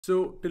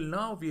So till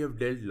now we have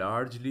dealt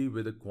largely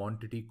with a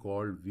quantity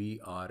called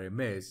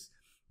VRMS,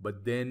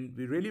 but then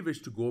we really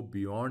wish to go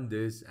beyond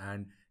this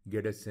and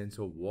get a sense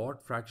of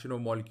what fraction of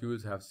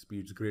molecules have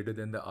speeds greater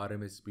than the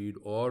RMS speed,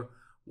 or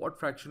what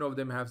fraction of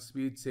them have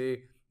speeds,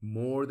 say,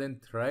 more than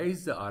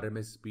thrice the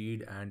RMS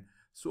speed, and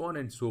so on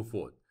and so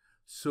forth.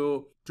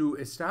 So to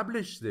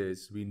establish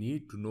this, we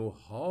need to know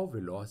how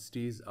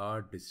velocities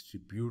are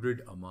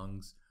distributed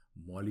amongst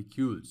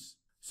molecules.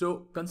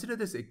 So consider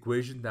this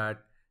equation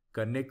that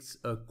connects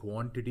a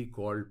quantity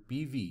called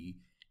PV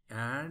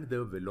and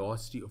the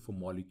velocity of a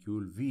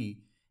molecule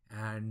V,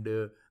 and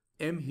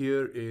M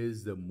here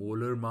is the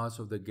molar mass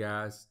of the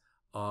gas,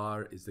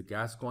 R is the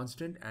gas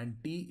constant, and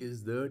T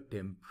is the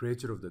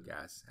temperature of the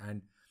gas.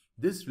 And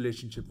this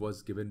relationship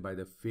was given by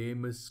the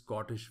famous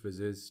Scottish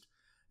physicist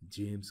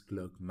James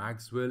Clerk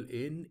Maxwell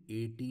in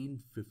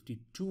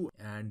 1852,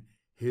 and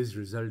his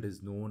result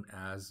is known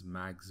as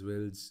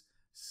Maxwell's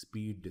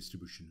speed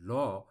distribution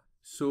law.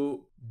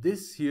 So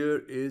this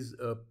here is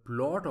a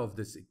plot of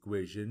this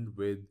equation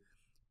with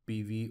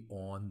PV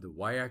on the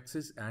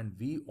y-axis and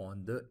V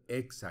on the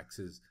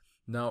x-axis.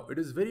 Now it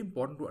is very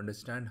important to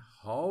understand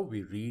how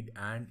we read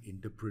and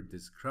interpret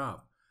this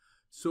graph.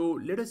 So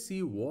let us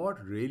see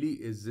what really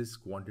is this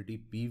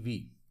quantity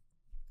PV.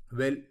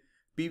 Well,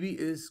 PV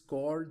is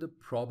called the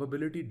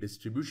probability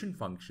distribution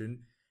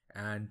function,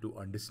 and to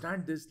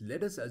understand this,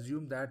 let us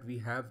assume that we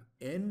have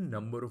n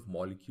number of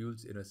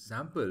molecules in a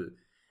sample,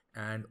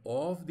 and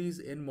of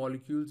these n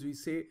molecules, we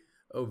say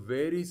a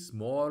very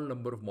small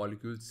number of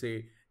molecules,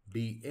 say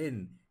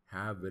dn,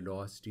 have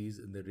velocities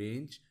in the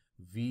range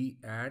v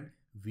and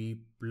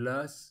v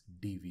plus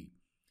dv.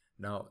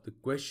 Now the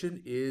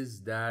question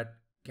is that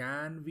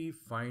can we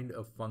find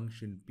a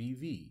function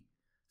PV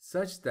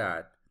such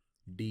that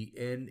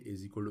dn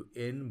is equal to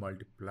n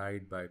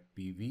multiplied by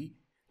PV,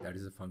 that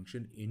is a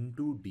function,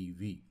 into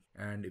dV.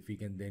 And if we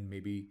can then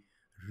maybe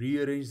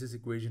rearrange this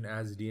equation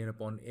as dn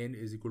upon n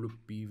is equal to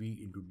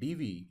PV into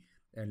dV,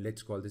 and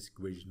let's call this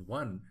equation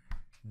 1,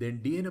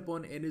 then dn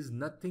upon n is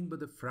nothing but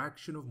the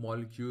fraction of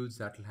molecules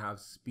that will have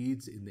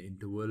speeds in the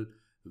interval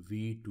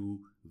v to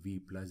v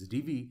plus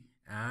dv,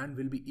 and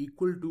will be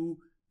equal to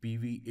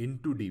PV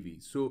into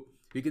dV. So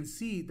we can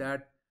see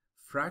that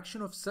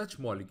fraction of such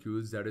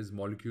molecules, that is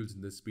molecules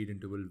in the speed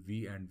interval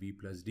v and v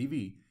plus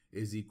dv,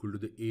 is equal to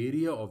the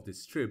area of the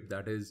strip,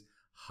 that is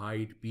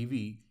height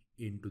PV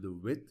into the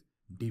width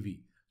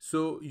dV.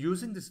 So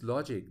using this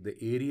logic, the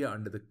area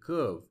under the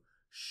curve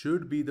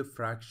should be the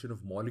fraction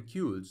of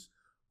molecules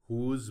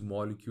whose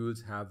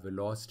molecules have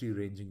velocity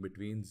ranging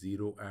between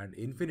 0 and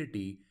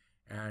infinity,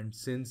 and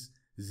since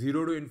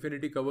 0 to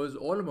infinity covers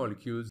all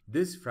molecules,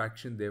 this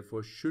fraction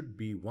therefore should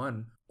be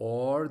 1,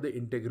 or the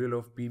integral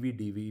of PV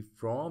dV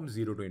from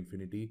 0 to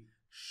infinity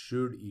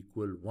should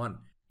equal 1.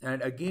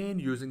 And again,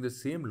 using the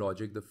same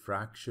logic, the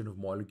fraction of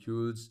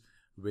molecules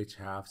which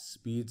have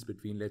speeds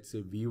between, let's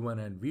say,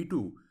 v1 and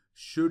v2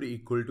 should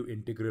equal to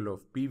integral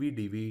of PV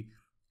dV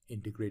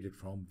integrated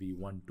from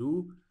v1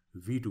 to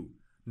v2.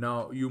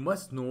 Now you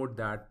must note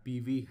that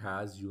PV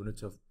has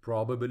units of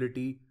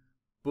probability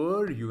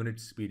per unit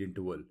speed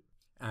interval.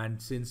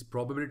 And since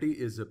probability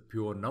is a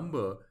pure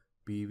number,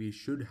 PV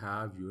should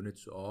have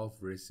units of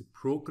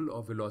reciprocal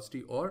of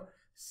velocity, or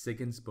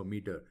seconds per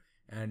meter.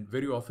 And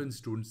very often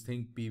students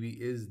think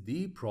PV is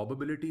the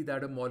probability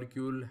that a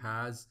molecule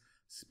has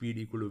speed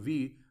equal to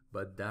V,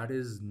 but that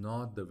is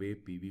not the way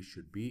PV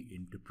should be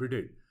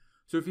interpreted.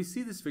 So if you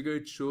see this figure,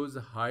 it shows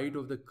the height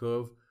of the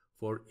curve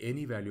for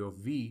any value of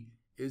V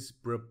is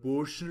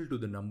proportional to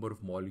the number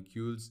of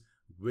molecules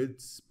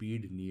with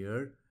speed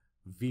near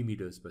V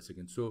meters per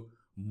second. So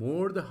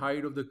more the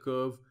height of the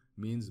curve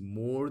means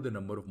more the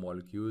number of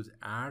molecules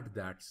at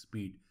that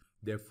speed.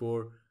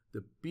 Therefore,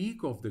 the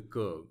peak of the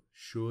curve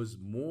shows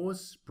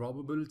most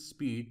probable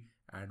speed,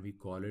 and we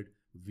call it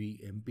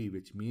VMP,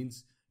 which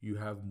means you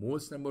have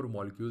most number of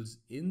molecules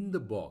in the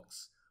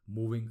box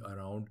moving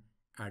around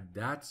at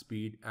that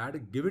speed at a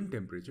given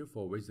temperature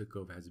for which the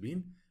curve has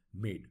been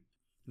made.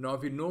 Now,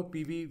 if we know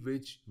PV,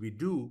 which we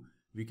do,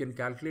 we can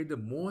calculate the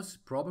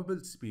most probable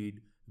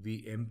speed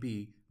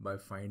VMP by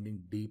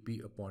finding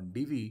dP upon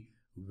dV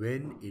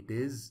when it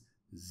is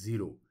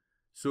 0.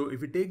 So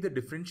if we take the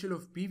differential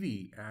of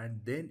PV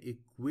and then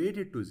equate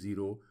it to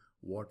 0,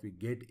 what we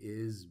get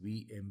is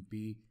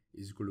VMP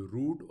is equal to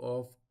root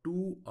of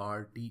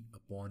 2RT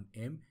upon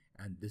M,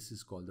 and this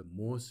is called the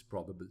most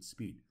probable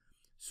speed.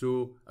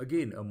 So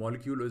again, a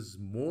molecule is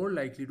more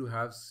likely to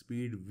have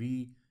speed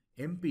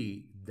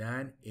VMP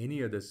than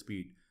any other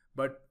speed,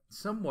 but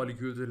some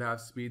molecules will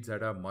have speeds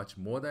that are much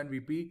more than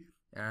VP,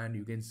 and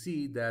you can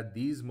see that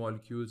these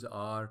molecules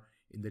are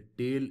in the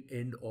tail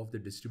end of the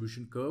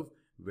distribution curve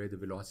where the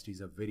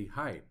velocities are very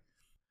high.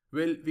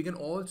 Well, we can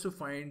also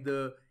find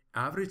the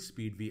average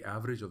speed, V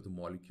average, of the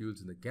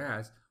molecules in the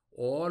gas.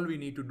 All we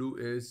need to do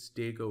is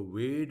take a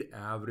weighted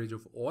average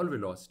of all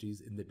velocities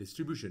in the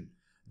distribution.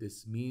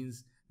 This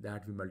means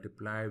that we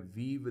multiply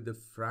V with the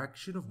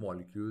fraction of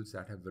molecules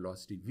that have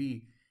velocity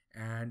V,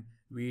 and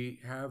we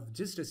have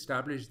just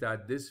established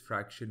that this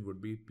fraction would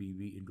be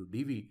PV into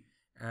dV,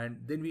 And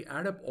then we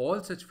add up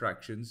all such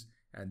fractions,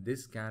 and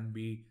this can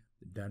be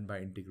done by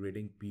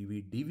integrating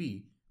PV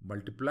dV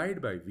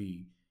multiplied by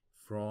V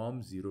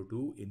from 0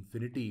 to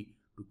infinity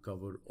to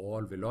cover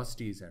all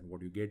velocities. And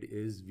what you get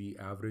is V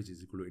average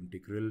is equal to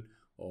integral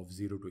of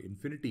 0 to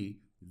infinity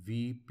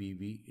V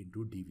PV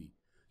into dV.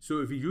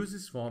 So if we use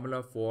this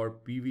formula for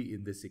PV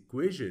in this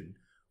equation,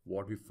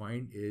 what we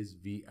find is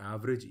V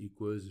average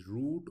equals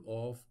root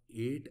of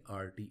 8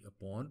 RT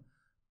upon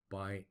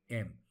pi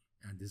m,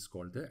 and this is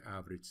called the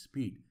average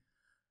speed.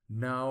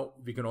 Now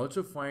we can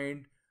also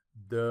find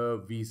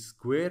the V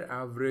square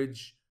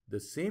average the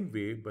same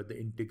way, but the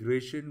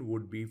integration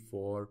would be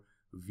for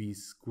V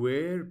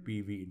square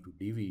PV into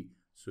dV.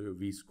 So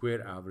V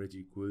square average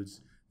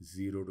equals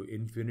 0 to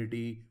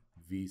infinity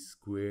V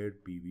square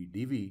PV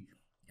dV.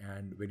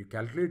 And when you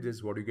calculate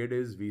this, what you get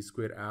is V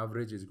square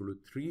average is equal to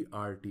 3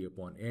 RT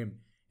upon m,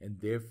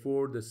 and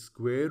therefore the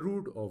square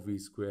root of V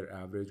square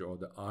average, or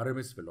the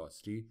RMS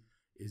velocity,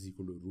 is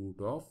equal to root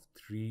of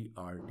 3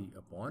 RT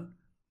upon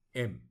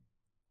m.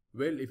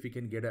 Well, if we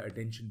can get our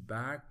attention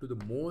back to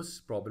the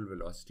most probable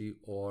velocity,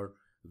 or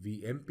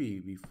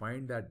VMP, we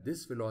find that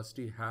this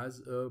velocity has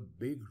a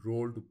big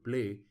role to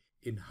play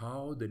in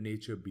how the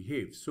nature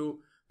behaves. So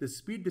the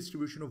speed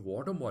distribution of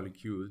water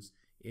molecules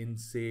in,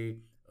 say,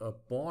 a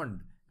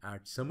pond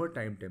at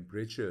summertime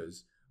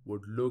temperatures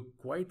would look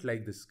quite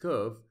like this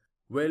curve.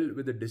 Well,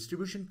 with a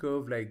distribution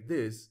curve like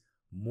this,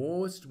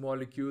 most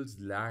molecules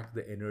lack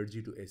the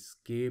energy to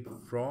escape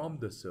from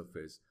the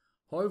surface.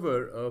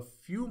 However, a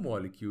few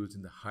molecules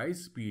in the high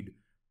speed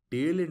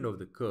tail end of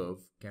the curve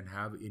can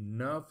have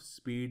enough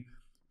speed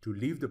to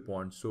leave the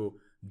pond. So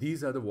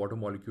these are the water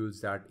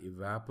molecules that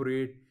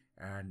evaporate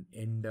and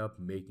end up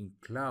making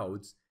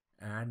clouds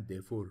and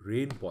therefore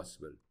rain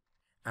possible.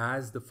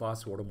 As the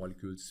fast water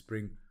molecules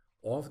spring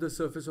off the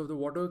surface of the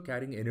water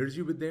carrying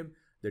energy with them,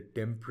 the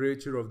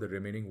temperature of the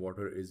remaining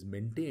water is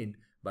maintained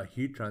by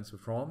heat transfer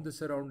from the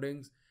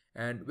surroundings,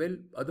 and well,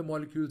 other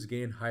molecules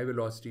gain high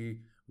velocity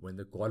when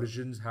the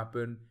collisions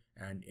happen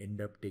and end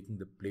up taking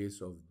the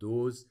place of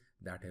those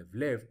that have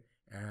left,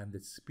 and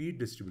the speed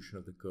distribution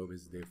of the curve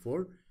is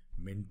therefore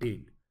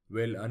maintained.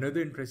 Well,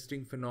 another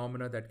interesting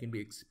phenomena that can be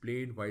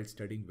explained while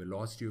studying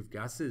velocity of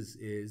gases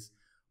is,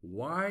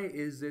 why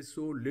is there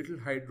so little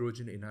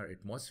hydrogen in our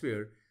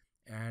atmosphere?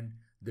 And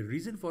the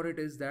reason for it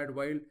is that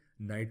while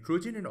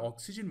nitrogen and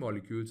oxygen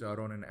molecules are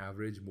on an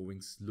average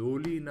moving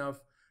slowly enough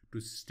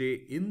to stay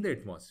in the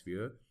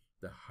atmosphere,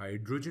 the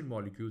hydrogen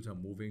molecules are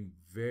moving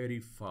very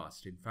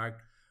fast. In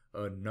fact,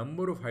 a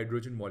number of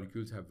hydrogen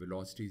molecules have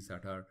velocities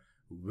that are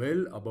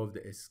well above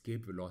the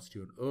escape velocity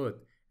on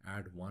Earth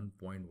at 1.12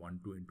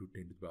 into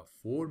 10 to the power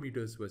 4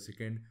 meters per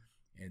second,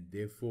 and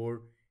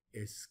therefore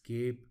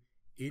escape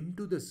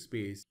into the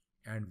space,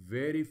 and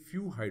very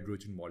few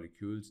hydrogen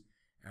molecules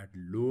at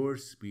lower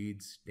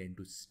speeds tend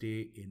to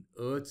stay in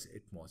Earth's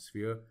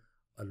atmosphere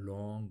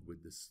along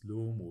with the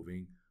slow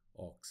moving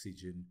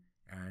oxygen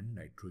and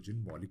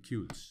nitrogen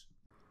molecules.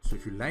 So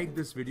if you like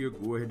this video,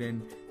 go ahead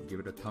and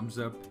give it a thumbs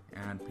up,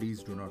 and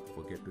please do not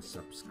forget to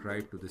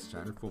subscribe to this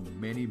channel for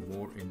many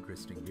more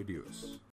interesting videos.